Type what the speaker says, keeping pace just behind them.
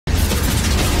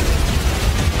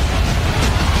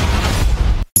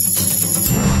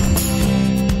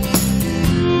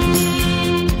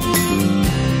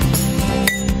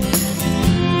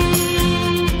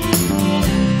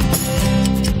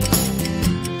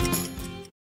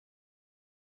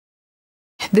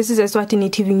This is Eswatini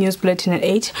TV News Bulletin at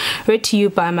 8, read to you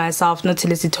by myself,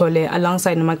 Notilisi Tole,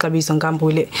 alongside Nomakabiso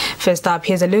Ngambule. First up,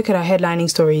 here's a look at our headlining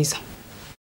stories.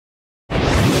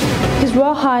 His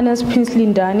Royal Highness Prince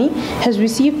Lindani has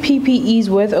received PPEs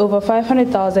worth over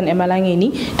 500,000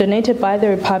 emalangeni donated by the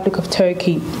Republic of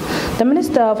Turkey. The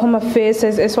Minister of Home Affairs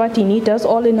says Eswatini does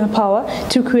all in her power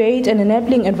to create an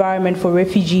enabling environment for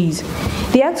refugees.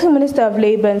 The Acting Minister of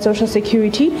Labour and Social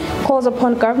Security calls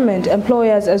upon government,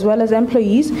 employers as well as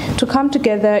employees to come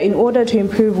together in order to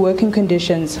improve working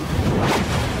conditions.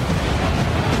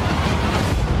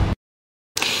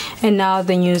 And now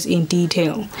the news in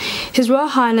detail. His Royal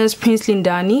Highness Prince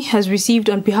Lindani has received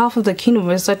on behalf of the Kingdom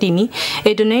of Eswatini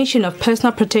a donation of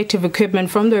personal protective equipment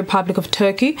from the Republic of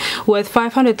Turkey worth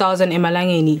 500,000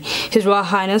 emalangeni. His Royal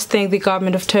Highness thanked the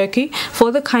government of Turkey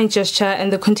for the kind gesture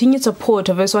and the continued support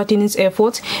of Eswatini's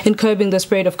efforts in curbing the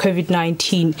spread of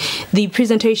COVID-19. The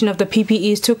presentation of the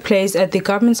PPEs took place at the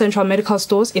Government Central Medical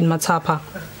Stores in Matsapa.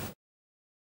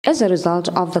 As a result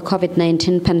of the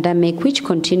COVID-19 pandemic, which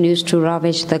continues to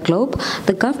ravage the globe,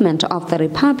 the government of the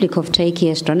Republic of Turkey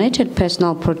has donated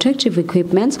personal protective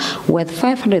equipment worth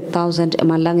 500,000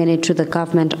 emalangeni to the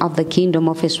government of the Kingdom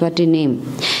of Eswatini.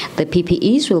 The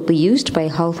PPEs will be used by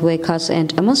health workers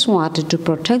and Eswatini to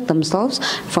protect themselves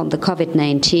from the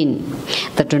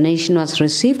COVID-19. The donation was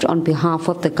received on behalf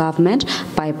of the government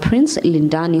by Prince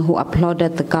Lindani, who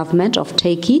applauded the government of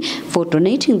Turkey for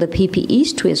donating the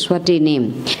PPEs to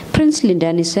Eswatini. Prince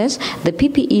Lindani says the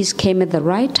PPEs came at the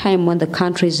right time when the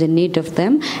country is in need of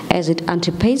them, as it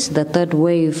anticipates the third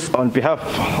wave. On behalf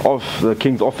of the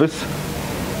King's Office,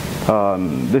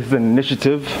 this is an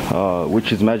initiative which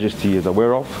His Majesty is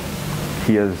aware of.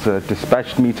 He has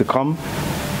dispatched me to come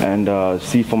and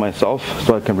see for myself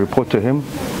so I can report to him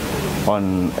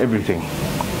on everything.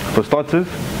 For starters,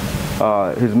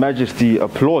 His Majesty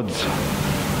applauds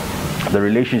the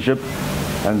relationship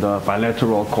and the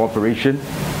bilateral cooperation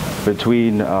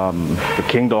between the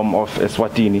Kingdom of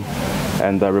Eswatini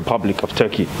and the Republic of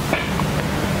Turkey.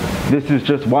 This is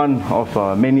just one of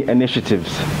many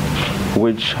initiatives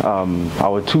which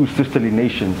our two sisterly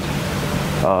nations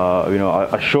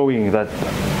are showing that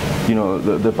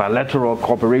the bilateral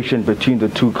cooperation between the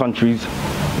two countries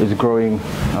is growing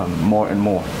more and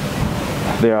more.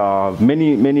 There are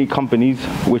many companies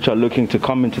which are looking to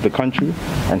come into the country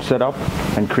and set up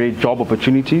and create job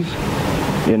opportunities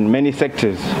in many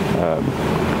sectors,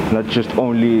 not just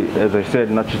only, as I said,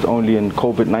 not just only in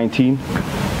COVID-19,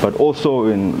 but also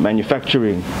in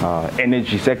manufacturing,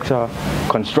 energy sector,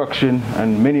 construction,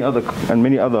 and many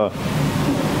other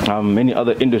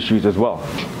industries as well.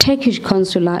 Turkish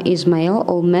Consular Ismail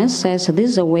Olmez says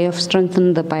this is a way of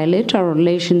strengthening the bilateral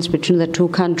relations between the two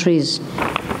countries.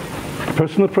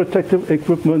 Personal protective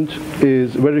equipment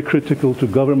is very critical to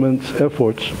government's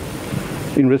efforts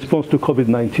in response to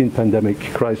COVID-19 pandemic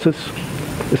crisis,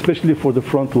 especially for the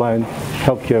frontline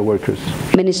healthcare workers.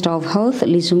 Minister of Health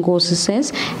Lisungosi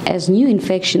says as new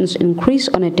infections increase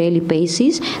on a daily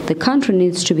basis, the country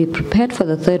needs to be prepared for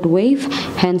the third wave,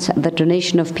 hence the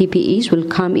donation of PPEs will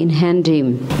come in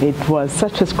handy. It was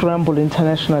such a scramble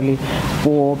internationally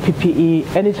for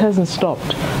PPE, and it hasn't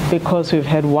stopped because we've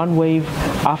had one wave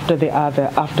after the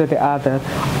other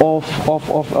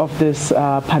of this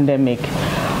pandemic.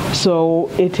 So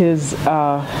it is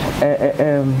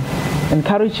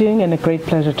encouraging and a great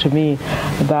pleasure to me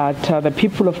that the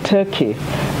people of Turkey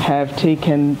have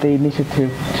taken the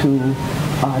initiative to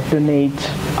donate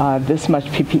this much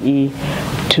PPE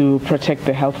to protect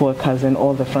the health workers and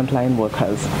all the frontline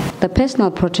workers. The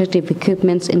personal protective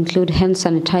equipments include hand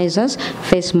sanitizers,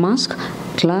 face masks,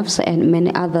 gloves, and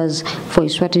many others. For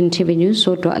Eswatini TV News,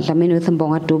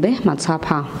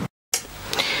 Matsapa.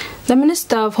 The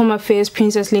Minister of Home Affairs,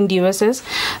 Princess Lindiwe, says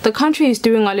the country is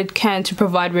doing all it can to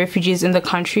provide refugees in the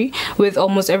country with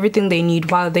almost everything they need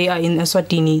while they are in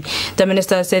Eswatini. The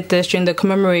minister said this during the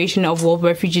commemoration of World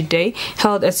Refugee Day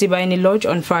held at Sibayeni Lodge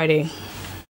on Friday.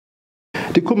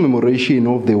 The commemoration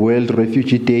of the World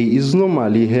Refugee Day is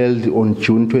normally held on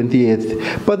June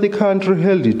 20th, but the country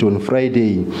held it on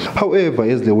Friday. However,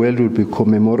 as the world will be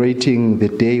commemorating the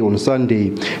day on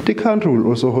Sunday, the country will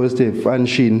also host a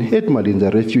function at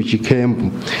Malinda refugee camp.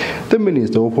 The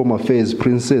Minister of Home Affairs,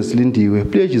 Princess Lindiwe,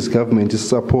 pledges government's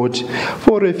support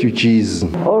for refugees.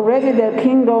 Already the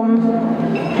kingdom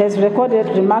has recorded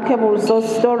remarkable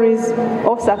stories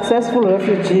of successful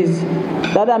refugees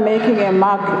that are making a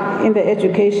mark in the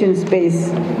education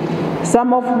space,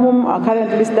 some of whom are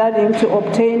currently studying to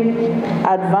obtain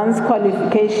advanced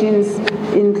qualifications,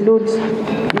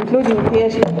 including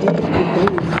PhD degrees.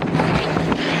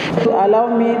 To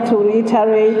allow me to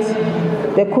reiterate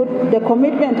the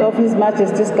commitment of His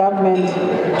Majesty's government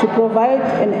to provide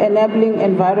an enabling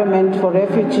environment for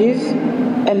refugees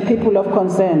and people of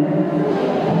concern,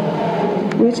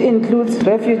 which includes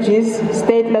refugees,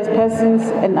 stateless persons,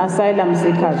 and asylum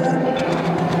seekers.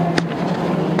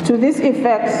 To this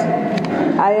effect,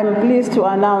 I am pleased to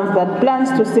announce that plans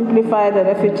to simplify the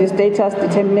refugee status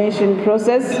determination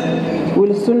process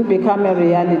will soon become a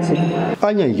reality.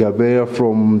 Anya Yabea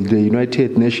from the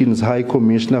United Nations High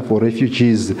Commissioner for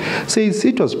Refugees says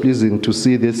it was pleasing to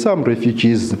see that some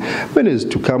refugees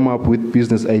managed to come up with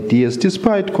business ideas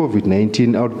despite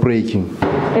COVID-19 outbreak.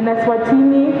 In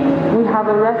Eswatini, we have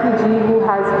a refugee who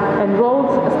has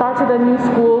started a new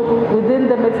school within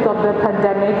the midst of the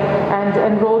pandemic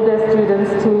and enrolled their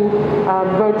students to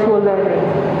virtual learning,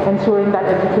 ensuring that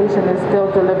education is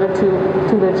still delivered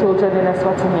to the children in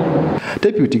Eswatini.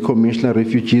 Deputy Commissioner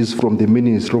Refugees from the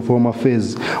Ministry of Home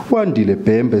Affairs, Wandile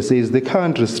Bembe, says the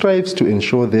country strives to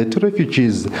ensure that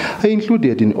refugees are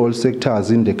included in all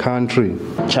sectors in the country.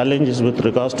 Challenges with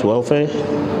regards to welfare,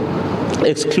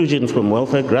 exclusion from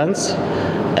welfare grants,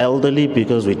 elderly,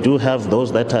 because we do have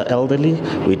those that are elderly,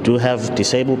 we do have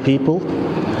disabled people,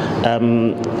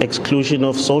 exclusion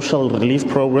of social relief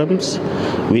programs.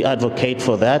 We advocate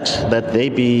for that they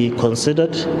be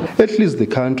considered. At least the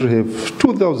country have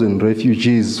 2,000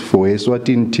 refugees. For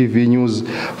Eswatini TV News,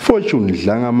 Fortune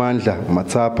Dlangamandla,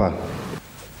 Matsapa.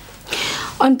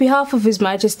 On behalf of His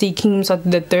Majesty King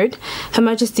Mswati III, Her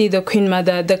Majesty the Queen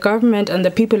Mother, the government and the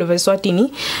people of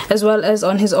Eswatini, as well as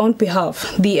on his own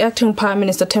behalf, the Acting Prime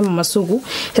Minister Themba Masuku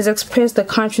has expressed the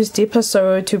country's deepest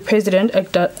sorrow to President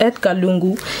Edgar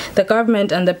Lungu, the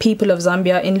government and the people of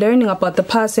Zambia in learning about the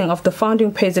passing of the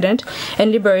founding president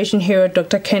and liberation hero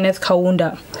Dr. Kenneth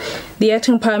Kaunda. The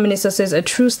Acting Prime Minister says a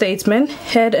true statesman,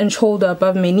 head and shoulder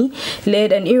above many,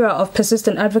 led an era of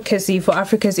persistent advocacy for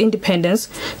Africa's independence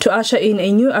to usher in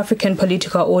a new African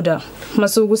political order.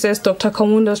 Masuku says Dr.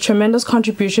 Kaunda's tremendous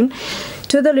contribution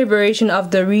to the liberation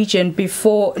of the region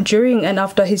before, during and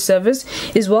after his service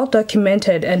is well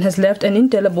documented and has left an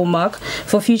indelible mark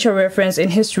for future reference in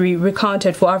history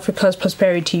recounted for Africa's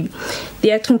prosperity.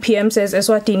 The acting PM says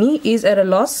Eswatini is at a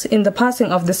loss in the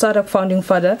passing of the SADC founding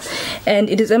father, and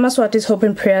it is Eswatini's hope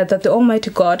and prayer that the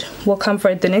Almighty God will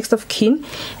comfort the next of kin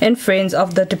and friends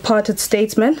of the departed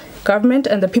statesman, government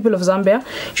and the people of Zambia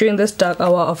during this dark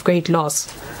hour of great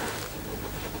loss.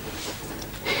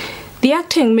 The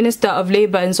Acting Minister of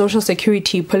Labour and Social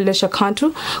Security, Polile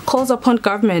Shakantu, calls upon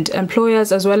government,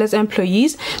 employers as well as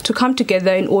employees to come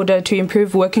together in order to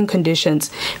improve working conditions.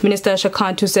 Minister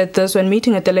Shakantu said this when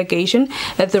meeting a delegation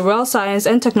at the Royal Science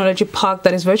and Technology Park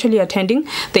that is virtually attending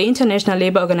the International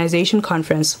Labour Organization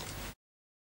Conference.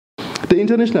 The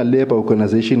International Labour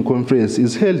Organization Conference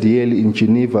is held yearly in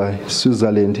Geneva,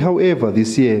 Switzerland. However,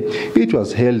 this year it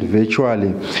was held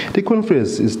virtually. The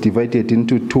conference is divided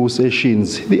into two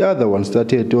sessions. The other one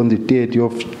started on the 30th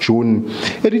of June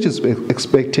and it is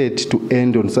expected to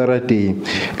end on Saturday.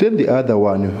 Then the other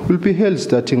one will be held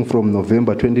starting from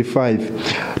November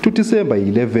 25 to December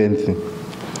 11th.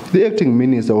 The Acting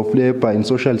Minister of Labour and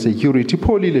Social Security,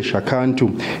 Polile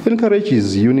Shakantu,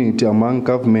 encourages unity among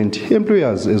government,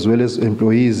 employers as well as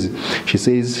employees. She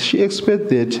says she expects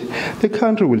that the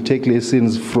country will take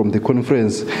lessons from the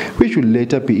conference, which will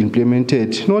later be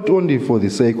implemented not only for the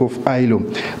sake of ILO,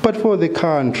 but for the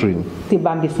country.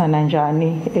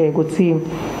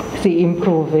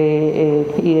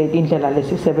 Indlela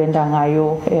lesisebenza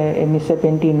ngayo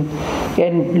emisebenzini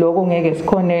and lokho ngeke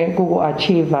sikhone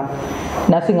kuku-achieve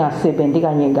nasingasebenzi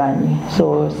kanye kanye.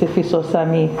 So sifiso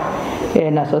sami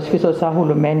naso sifiso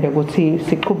sahulumende ukuthi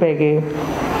siqhubeke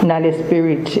nale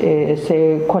spirit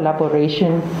se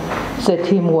collaboration, se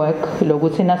teamwork,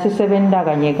 lokuthi nasisebenza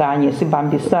kanye kanye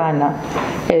sibambisana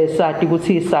sathi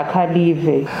ukuthi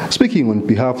sakhalive. Speaking on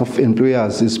behalf of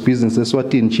employers is Business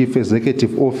Eswatini Chief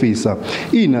Executive Officer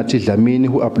Inathi Dlamini,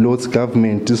 who applauds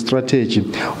government strategy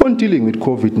on dealing with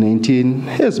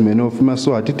COVID-19, as many of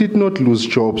Maswati did not lose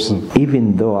jobs.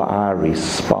 Even though our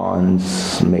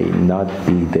response may not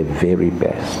be the very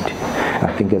best,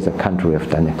 I think as a country we have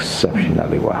done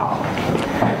exceptionally well.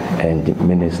 And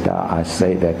Minister, I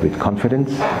say that with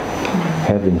confidence,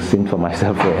 having seen for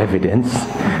myself the evidence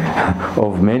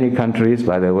of many countries,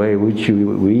 by the way, which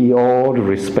we all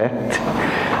respect,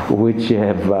 which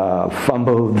have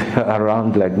fumbled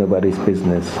around like nobody's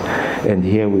business. And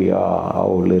here we are,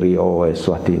 our Liri or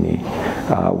Eswatini.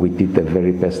 We did the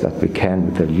very best that we can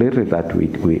with the little that we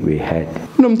had.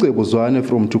 Nomcebo Zwane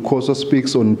from Tukosa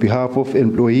speaks on behalf of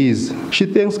employees. She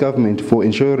thanks government for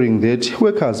ensuring that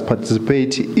workers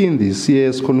participate in this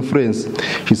year's conference.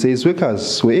 She says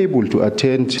workers were able to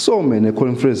attend so many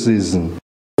conferences.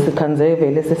 So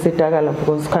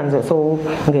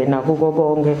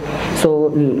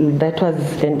that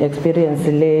was an experience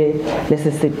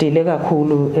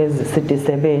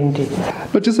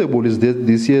Noticeable is that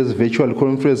this year's virtual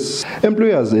conference,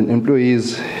 employers and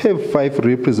employees have 5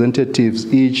 representatives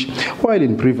each, while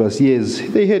in previous years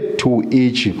they had 2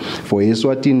 each. For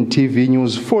Eswatini TV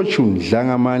News, Fortune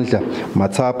Dlangamandla,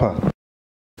 Matapa.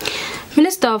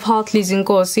 Minister of Health Liz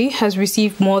Nkosi has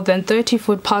received more than 30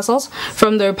 food parcels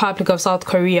from the Republic of South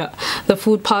Korea. The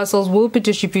food parcels will be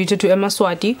distributed to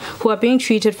Eswatini who are being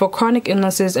treated for chronic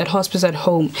illnesses at Hospice at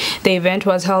Home. The event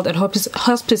was held at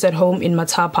Hospice at Home in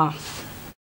Matapa.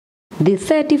 The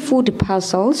 30 food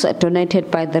parcels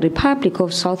donated by the Republic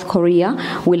of South Korea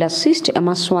will assist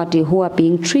Eswatini who are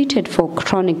being treated for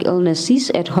chronic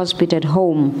illnesses at Hospice at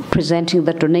Home. Presenting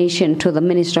the donation to the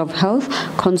Minister of Health,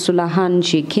 Consular Han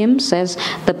Ji Kim says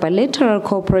the bilateral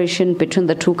cooperation between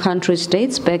the two countries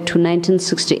dates back to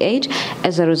 1968.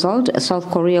 As a result,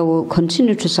 South Korea will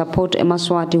continue to support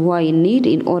Eswatini who are in need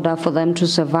in order for them to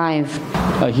survive.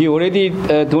 He already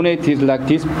donated like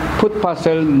this food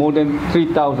parcel more than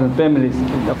 3,000 families.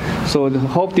 So I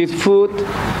hope this food,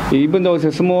 even though it's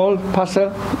a small parcel,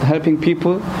 helping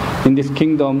people in this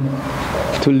kingdom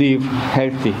to live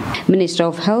healthy. Minister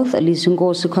of Health Liz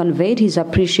Nkosi conveyed his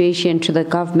appreciation to the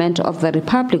government of the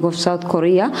Republic of South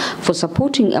Korea for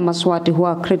supporting Eswatini who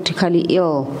are critically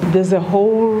ill. There's a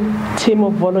whole team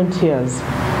of volunteers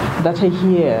that are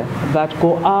here that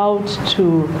go out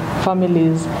to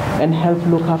families and help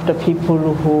look after people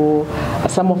who,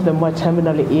 some of them were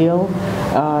terminally ill,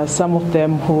 some of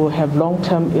them who have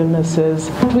long-term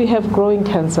illnesses. We have growing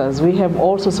cancers. We have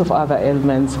all sorts of other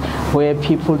ailments where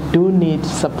people do need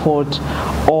support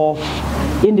of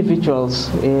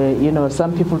individuals.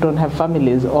 Some people don't have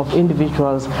families, of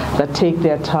individuals that take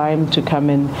their time to come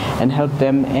in and help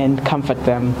them and comfort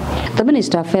them. The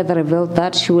minister further revealed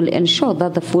that she will ensure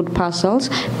that the food parcels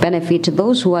benefit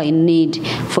those who are in need.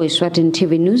 For Eswatini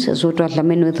TV News, Zotwa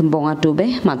Dlamini with Mbonga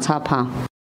Dube, Matapa.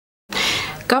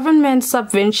 Government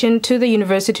subvention to the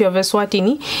University of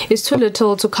Eswatini is too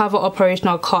little to cover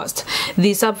operational costs.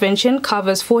 The subvention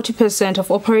covers 40%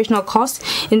 of operational costs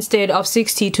instead of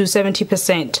 60 to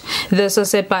 70%. This was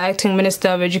said by Acting Minister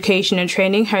of Education and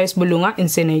Training, Harris Bulunga, in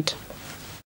Senate.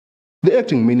 The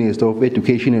Acting Minister of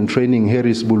Education and Training,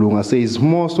 Harris Bulunga, says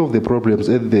most of the problems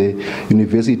at the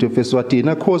University of Eswatini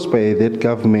are caused by that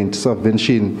government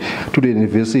subvention to the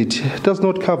university does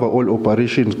not cover all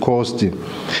operation costs.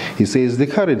 He says the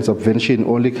current subvention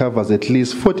only covers at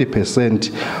least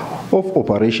 40% of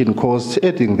operation costs,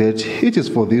 adding that it is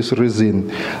for this reason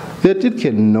that it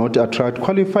cannot attract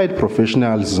qualified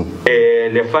professionals.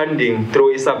 The funding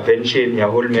through subvention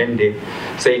yahulumende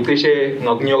seyicishe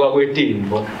ngokunyoka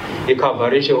kwetimbo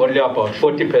icoverage only about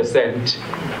 40%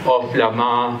 of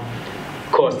lama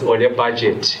cost or the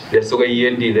budget lesuke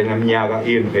yendile ngeminyaka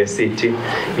university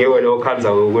ngiwe lo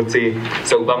khanza ukuthi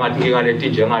sekuba ngathi ngaleti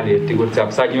njengaleti ukuthi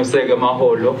akusanyuseke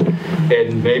amaholo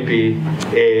and maybe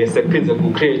sekuphinze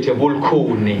ku create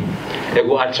ubulkhuni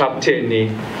eku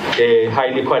attracteni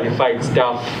highly qualified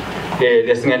staff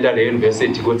lesingenda le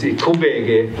university ukuthi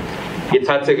ichubeke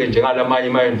ithatheke njengalamanye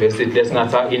ama university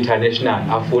lesingatha international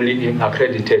are fully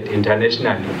accredited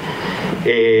internationally.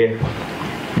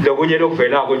 Lokunye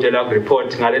lokuvelako nje la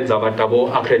report ngalenza abantu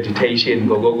abo accreditation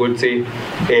ngokuthi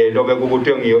lobe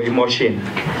kubuthi ngiyo emotion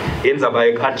yenza ba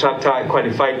attract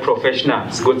qualified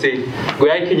professionals ukuthi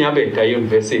kuyayikhinyabeka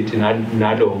university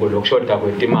naloko lokushoda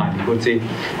kwetimali ukuthi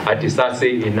atisase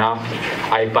enough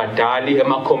ayibhadali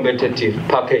ema competitive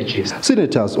packages.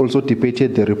 Senators also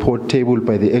debated the report tabled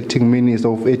by the Acting Minister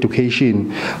of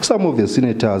Education. Some of the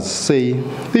senators say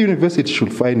the university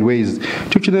should find ways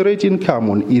to generate income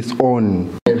on its own.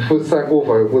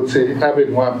 Fusakuva ukuthi abe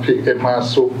ngwaphi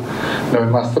emasu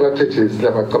noma strategies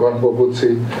labacabanga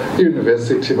ukuthi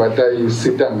university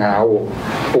batayisita ngawo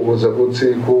ukuze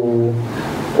ukuthi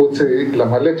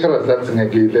lama lecturers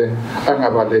ladingekile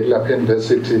angabaleki lapha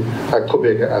university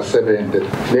aqhubeke asebenze.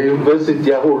 Le university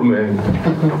yahulumende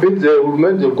benze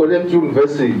uhulumende collect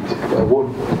university yabo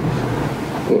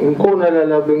ngikona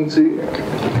la bengithi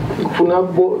kufuna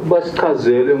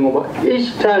basichazele ngoba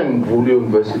each time vule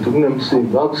university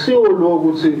kunemsindo akusiyo lo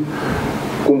ukuthi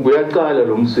kunguyaqala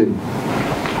lo msindo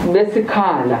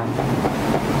besikhala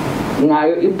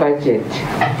ngayo ibudget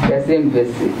yase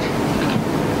university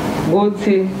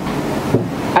ukuthi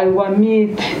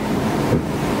ayiwamit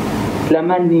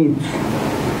lama needs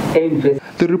e-investment.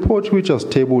 The report, which was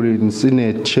tabled in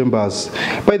Senate chambers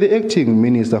by the acting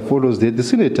minister, follows that the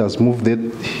senators move that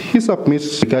he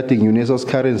submits regarding UNESA's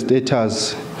current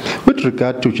status with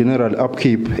regard to general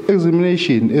upkeep,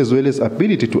 examination, as well as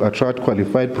ability to attract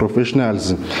qualified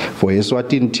professionals. For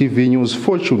Eswatini TV News,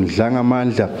 Fortune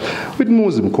Dlangamandla with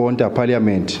Muslim Konta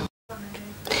Parliament.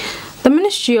 The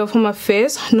Ministry of Home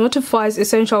Affairs notifies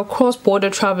essential cross-border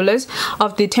travelers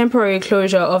of the temporary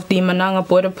closure of the Mananga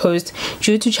border post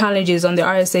due to challenges on the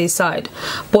RSA side.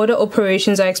 Border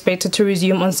operations are expected to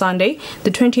resume on Sunday,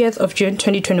 the 20th of June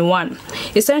 2021.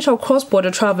 Essential cross-border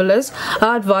travelers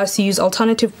are advised to use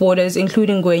alternative borders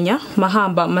including Ngwenya,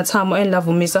 Mahamba, Matamo and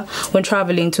Lavumisa when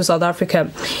traveling to South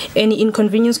Africa. Any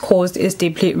inconvenience caused is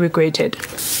deeply regretted.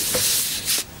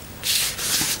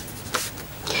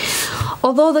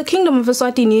 Although the Kingdom of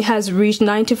Eswatini has reached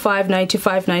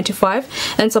 95-95-95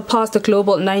 and surpassed the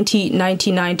global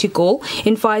 90-90-90 goal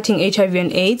in fighting HIV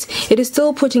and AIDS, it is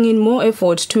still putting in more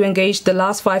effort to engage the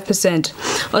last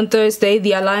 5%. On Thursday,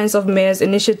 the Alliance of Mayors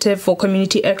Initiative for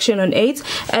Community Action on AIDS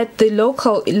at the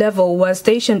local level was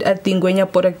stationed at the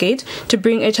Ngwenya border gate to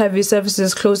bring HIV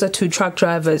services closer to truck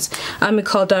drivers.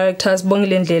 Amical Director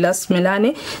Sibongile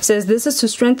Smelane says this is to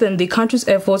strengthen the country's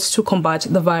efforts to combat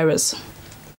the virus.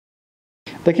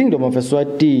 The Kingdom of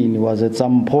Eswatini was at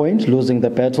some point losing the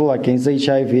battle against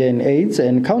HIV and AIDS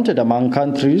and counted among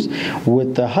countries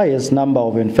with the highest number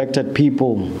of infected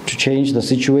people. To change the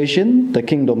situation, the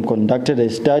Kingdom conducted a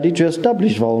study to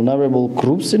establish vulnerable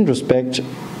groups in respect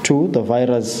to the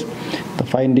virus. The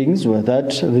findings were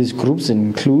that these groups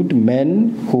include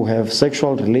men who have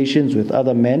sexual relations with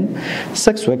other men,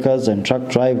 sex workers and truck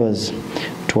drivers.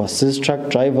 To assist truck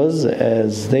drivers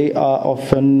as they are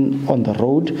often on the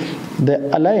road,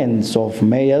 the Alliance of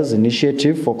Mayors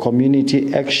Initiative for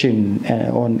Community Action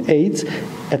on AIDS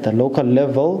at the local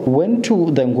level went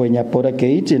to the Ngwenya border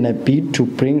gate in a bid to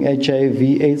bring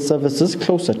HIV/AIDS services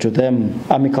closer to them.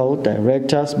 Amical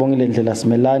Director Sibongile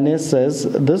Smelane says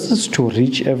this is to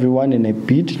reach everyone in a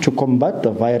bid to combat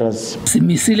the virus.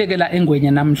 Simisile ke la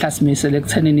eNgwenya namhla simisele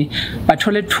ekuthenini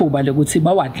bathole ithuba lokuthi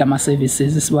bawadla ama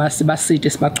services sibasite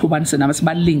sibachubanise nama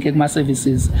sibalinke kuma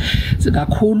services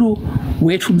kakhulu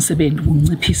wethu umsebenzi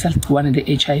unciphisa ligciwane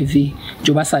le-HIV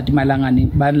njoba sathi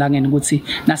malangeni ukuthi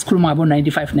nasikhuluma ngabo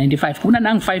 95 kuna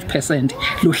nang 5%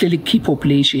 lohleli key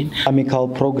population. Amical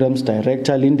Programs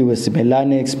Director Lindiwe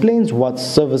Sibelane explains what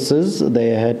services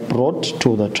they had brought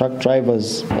to the truck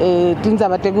drivers.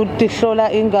 Tindzabate ukuthi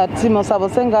hlola ingadi simo sabo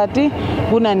sengadi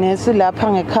kuna nesi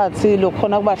lapha ngekhathi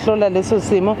lokhona kubahlola leso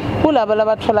simo kulabo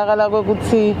labatholakala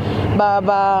ukuthi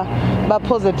ba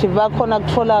positive bakhona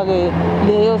kuthola ke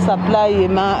leyo supply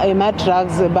ema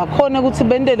drugs bakhona ukuthi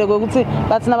bendele ukuthi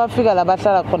bathi nabafika la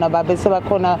bahlala khona babe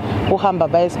sebakhona uhamba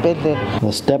baye esibhedlela.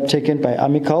 The step taken by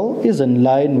Amical is in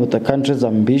line with the country's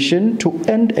ambition to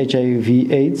end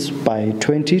HIV/AIDS by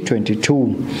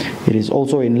 2022. It is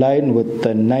also in line with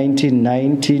the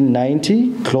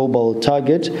 90-90-90 global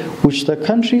target, which the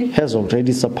country has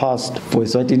already surpassed. For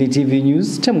Eswatini TV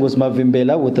News, Temgos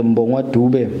Mavimbela with Mbongwa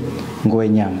Dube,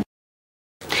 Ngwenya.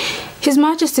 His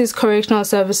Majesty's Correctional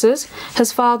Services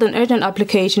has filed an urgent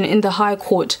application in the High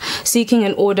Court seeking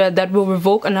an order that will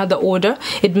revoke another order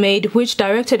it made which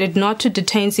directed it not to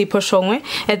detain Sipho Shongwe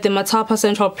at the Matapa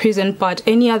Central Prison but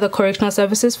any other correctional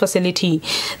services facility.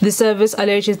 The service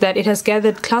alleges that it has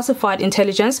gathered classified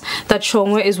intelligence that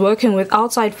Shongwe is working with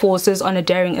outside forces on a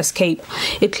daring escape.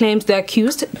 It claims the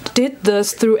accused did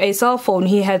this through a cell phone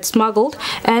he had smuggled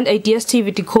and a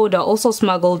DSTV decoder also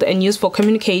smuggled and used for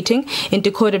communicating in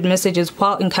decoded messages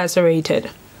while incarcerated.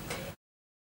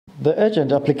 The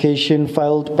urgent application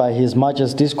filed by His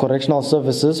Majesty's Correctional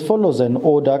Services follows an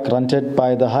order granted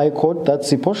by the High Court that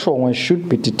Sipho Shongwe should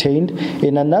be detained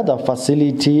in another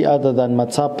facility other than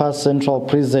Matapa Central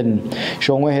Prison.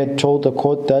 Shongwe had told the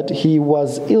court that he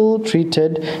was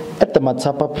ill-treated at the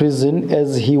Matapa prison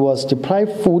as he was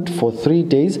deprived food for 3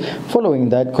 days. Following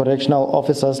that, correctional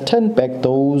officers turned back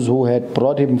those who had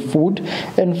brought him food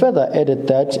and further added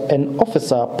that an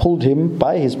officer pulled him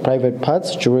by his private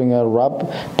parts during a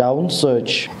rub-down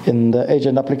search. In the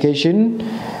urgent application,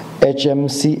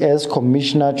 HMCS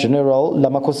Commissioner General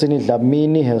Lamakosini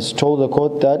Dlamini has told the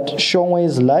court that Shongwe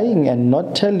is lying and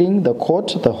not telling the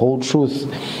court the whole truth.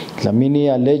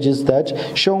 Dlamini alleges that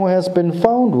Shongwe has been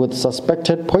found with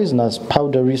suspected poisonous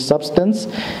powdery substance,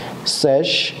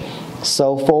 sash,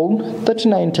 cell phone,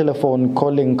 39 telephone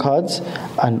calling cards,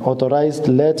 unauthorized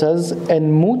letters,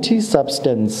 and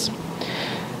multi-substance.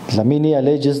 Dlamini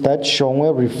alleges that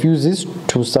Shongwe refuses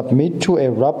to submit to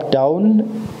a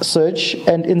rub-down search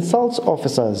and insults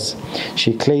officers.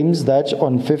 She claims that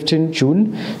on 15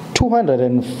 June,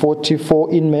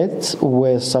 244 inmates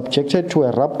were subjected to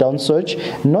a rub-down search,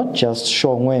 not just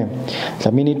Shongwe.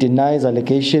 Dlamini denies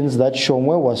allegations that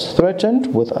Shongwe was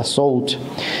threatened with assault.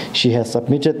 She has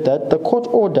submitted that the court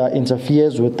order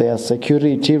interferes with their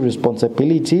security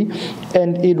responsibility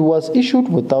and it was issued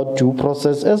without due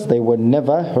process as they were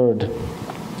never heard.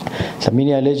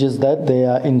 Dlamini alleges that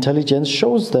their intelligence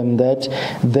shows them that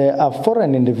there are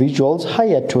foreign individuals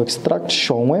hired to extract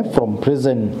Shongwe from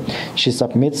prison. She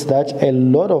submits that a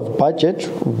lot of budget,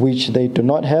 which they do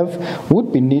not have,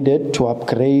 would be needed to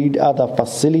upgrade other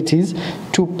facilities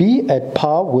to be at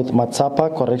par with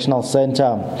Matsapa Correctional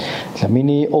Center.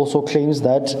 Dlamini also claims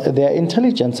that their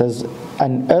intelligence has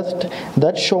unearthed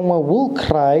that Shongwe will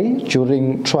cry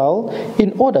during trial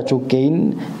in order to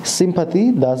gain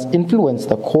sympathy, thus influence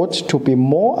the court to be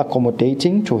more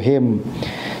accommodating to him.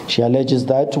 She alleges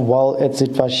that while at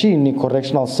Eswatini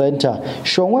Correctional Center,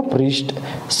 Shongwe breached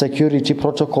security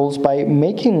protocols by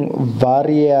making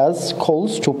various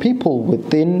calls to people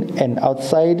within and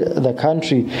outside the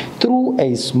country through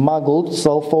a smuggled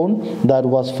cell phone that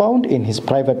was found in his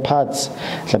private parts.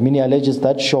 Dlamini alleges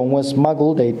that Shongwe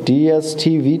smuggled a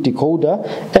DSTV decoder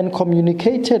and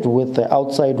communicated with the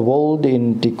outside world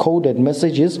in decoded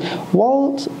messages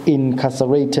while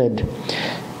incarcerated.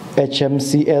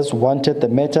 HMCS wanted the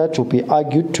matter to be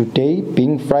argued today,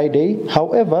 being Friday.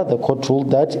 However, the court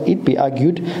ruled that it be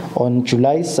argued on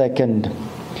July 2nd.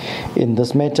 In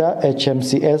this matter,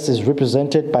 HMCS is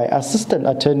represented by Assistant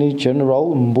Attorney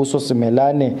General Mbuso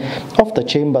Simelane of the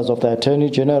Chambers of the Attorney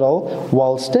General,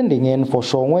 while standing in for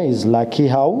Shongwe is Lucky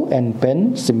Hau and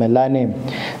Ben Simelane.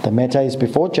 The matter is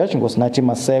before Judge Ngosinathi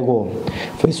Masego.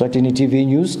 For Eswatini TV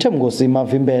News, Temgosima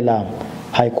Vimbela,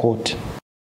 High Court.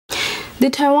 The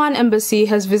Taiwan Embassy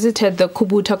has visited the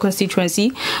Kubuta constituency,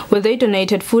 where they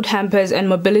donated food hampers and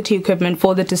mobility equipment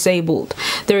for the disabled.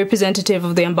 The representative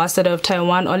of the Ambassador of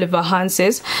Taiwan, Oliver Han,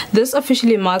 says this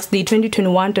officially marks the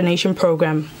 2021 donation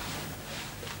program.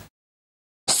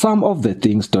 Some of the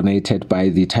things donated by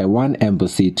the Taiwan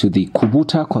Embassy to the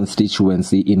Kubuta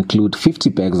constituency include 50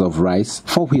 bags of rice,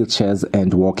 4 wheelchairs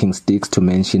and walking sticks, to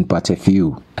mention but a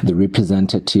few. The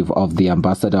representative of the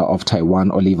Ambassador of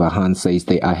Taiwan, Oliver Han, says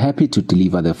they are happy to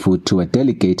deliver the food to a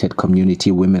delegated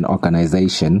community women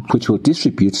organization, which will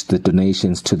distribute the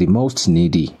donations to the most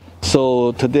needy.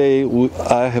 So today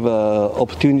I have an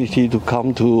opportunity to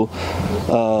come to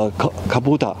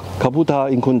Kabuta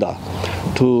in Kunda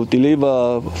to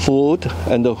deliver food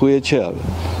and a wheelchair.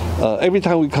 Every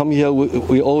time we come here,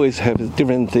 we always have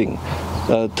different things.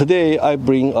 Today I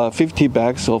bring 50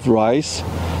 bags of rice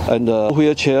and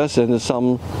wheelchairs and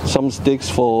some sticks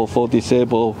for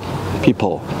disabled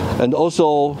people. And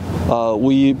also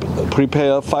we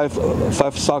prepare five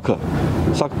soccer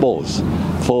balls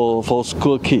for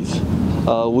school kids.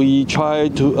 We try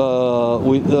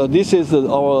to, this is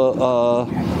our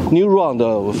new round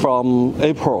from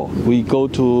April. We go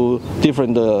to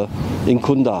different in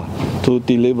Kunda to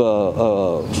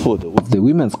deliver food. The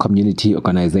Women's Community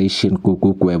Organization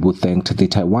Gugugwebu thanked the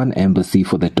Taiwan Embassy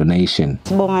for the donation.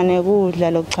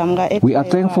 We are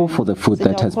thankful for the food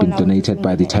that has been donated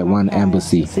by the Taiwan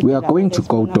Embassy. We are going to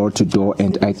go door to door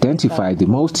and identify the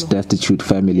most destitute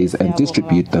families and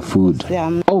distribute the food.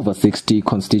 Over 60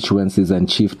 constituencies and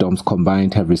chiefdoms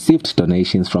combined have received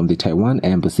donations from the Taiwan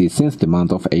Embassy since the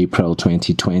month of April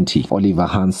 2020. Oliver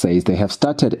Han says they have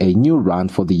started a new run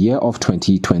for the year of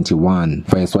 2021.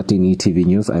 For Eswatini TV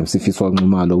News, I'm Sifiso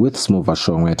Ngumalo with Smova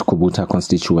Shongwe at Kubuta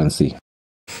constituency.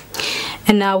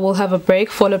 And now we'll have a break,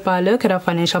 followed by a look at our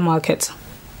financial markets.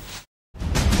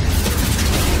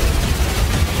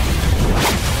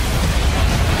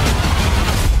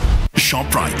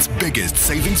 ShopRite's biggest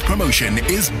savings promotion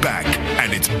is back,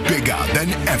 and it's bigger than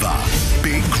ever.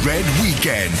 Big Red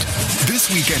Weekend.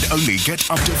 This weekend only, get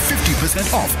up to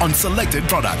 50% off on selected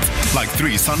products, like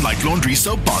 3 Sunlight Laundry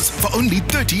Soap Bars for only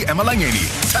 30 emalangeni,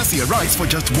 Tassia Rice for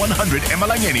just 100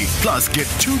 emalangeni, plus get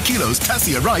 2 kilos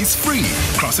Tassia Rice free.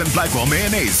 Cross and Blackwell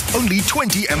Mayonnaise, only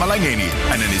 20 emalangeni,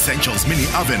 and an Essentials Mini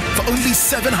Oven for only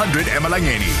 700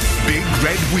 emalangeni. Big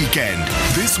Red Weekend.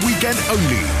 This weekend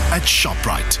only at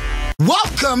ShopRite.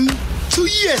 Welcome to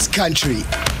Yes Country.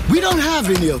 We don't have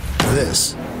any of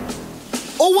this.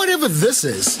 Or whatever this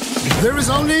is. There is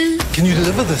only... Can you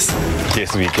deliver this?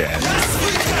 Yes, we can.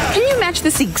 Can you match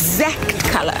this exact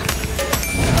color?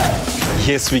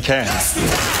 Yes, we can.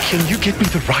 Can you get me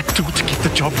the right tool to get the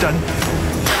job done?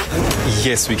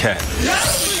 Yes, we can.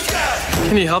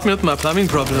 Can you help me with my plumbing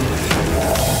problem?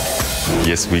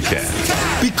 Yes, we can.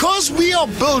 Because we are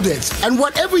builders, and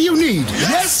whatever you need,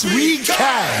 yes, we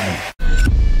can.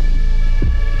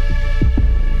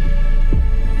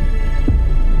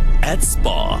 At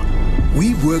Spar,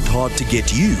 we've worked hard to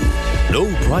get you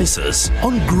low prices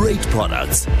on great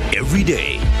products every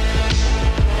day.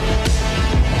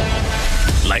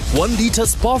 Like 1 liter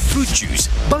Spar fruit juice,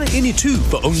 buy any 2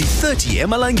 for only 30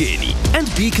 emalangeni.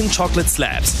 And Beacon chocolate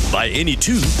slabs, buy any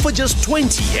 2 for just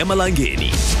 20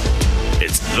 emalangeni.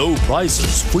 It's low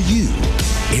prices for you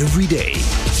every day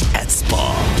at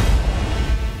Spar.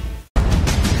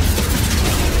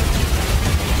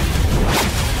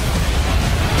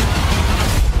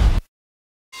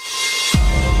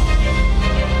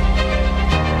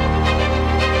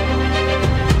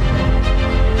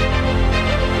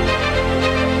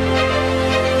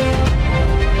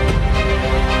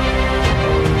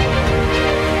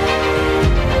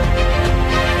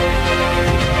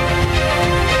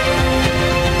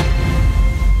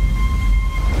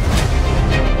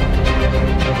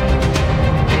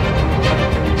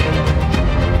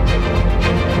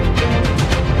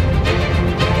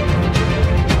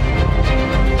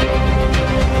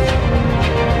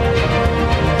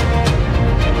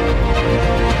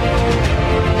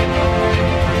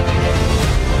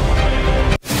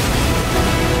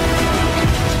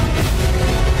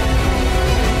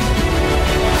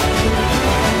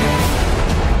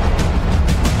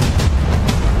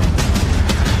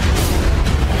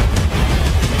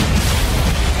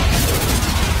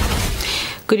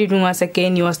 Good evening once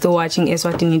again. You are still watching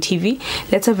Eswatini TV.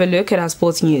 Let's have a look at our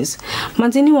sports news.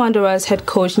 Manzini Wanderers head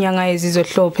coach Nyanga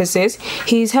Ezizwe says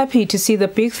he is happy to see the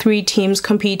big 3 teams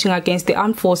competing against the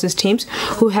armed forces teams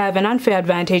who have an unfair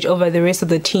advantage over the rest of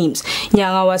the teams.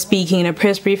 Nyanga was speaking in a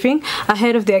press briefing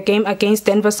ahead of their game against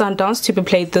Denver Sundowns to be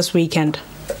played this weekend.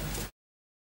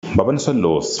 Babane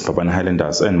Swallows, Babane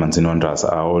Highlanders and Manzini Wanderers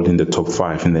are all in the top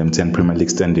 5 in the MTN Premier League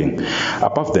standing.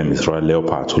 Above them is Royal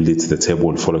Leopard, who leads the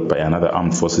table, followed by another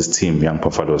armed forces team, Young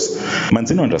Buffaloes.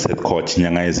 Manzini Wanderers head coach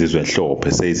Nyanga Ezizwe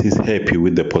says he's happy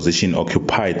with the position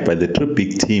occupied by the 3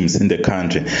 big teams in the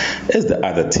country, as the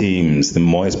other teams, the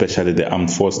more especially the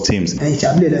armed force teams.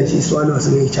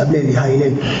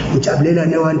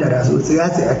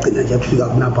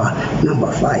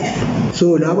 Number 5.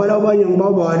 So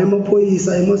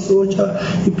socha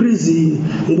iprison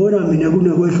ngibona mina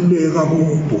kunekwehluleka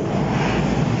kubo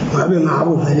ngabe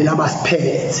ngabo vele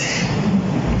labasiphethe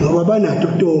ngoba banato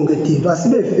tonke team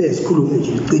basibe fair sikhulume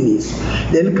nje iqiniso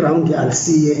leli ground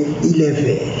alisiye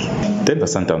 11. Denver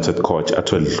Sundowns head coach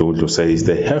Atwell Dludlu says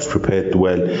they have prepared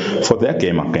well for their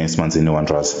game against Manzini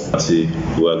Wanderers. We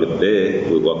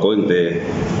are going there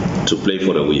to play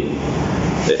for a win.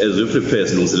 As we prepare,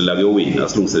 win,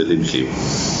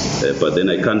 but then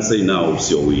I can't say now it's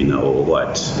your winner or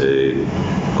what,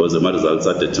 because the results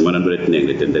are determined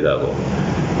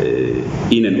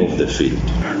in and off the field.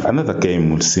 Another game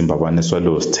will see Babane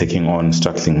Swallows taking on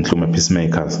struggling Klume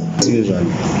Peacemakers. As usual,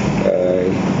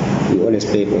 we always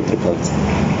play for 3 points.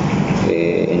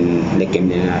 In the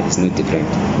game it's not different.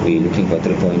 We're looking for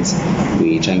 3 points.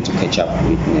 We're trying to catch up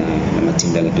with the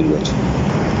team that do watch.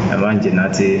 Manje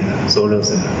nathi solo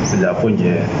silapho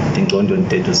nje ingqondo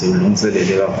ntetho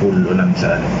silungiselele kakhulu lona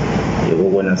mdlalo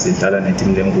yokubona sidlala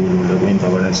neteam lenkulu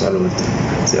lokuyimvabane Swallows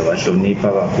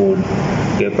siyabahlonipha kakhulu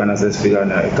kepha nasesifika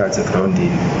na ekhathi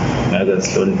groundini ngeke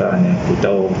sihloniphane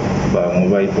kutawuba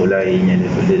ngoba ibhola yinye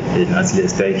nathi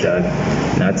lesitayidlala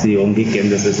nathi yonke igame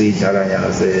lesiyidlala nyaka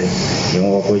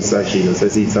njengoba coach sashilo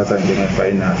sesiyithatha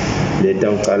njenge-final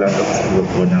letawuqala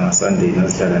khona ngaSunday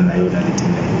nasidlala nayona le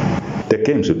team. The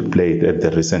games will be played at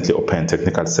the recently opened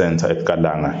Technical Center at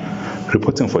Kalanga.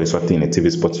 Reporting for Eswatini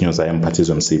TV Sports News, I am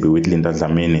Patizwa Msibi with Linda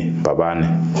Dlamini. Babane.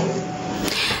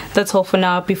 That's all for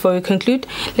now. Before we conclude,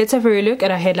 let's have a look at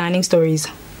our headlining stories.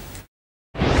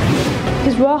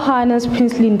 His Royal Highness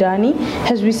Prince Lindani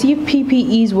has received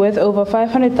PPEs worth over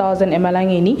 500,000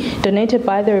 emalangeni donated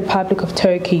by the Republic of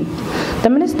Turkey. The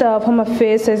Minister of Home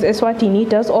Affairs says Eswatini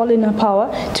does all in her power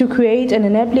to create an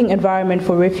enabling environment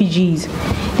for refugees.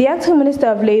 The Acting Minister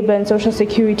of Labour and Social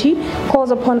Security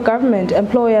calls upon government,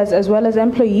 employers as well as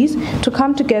employees to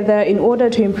come together in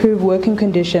order to improve working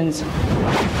conditions.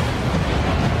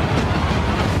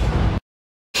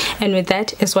 And with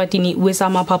that, Eswatini, we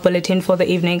sum up our bulletin for the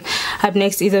evening. Up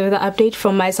next is another update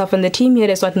from myself and the team here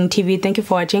at Eswatini TV. Thank you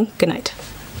for watching. Good night.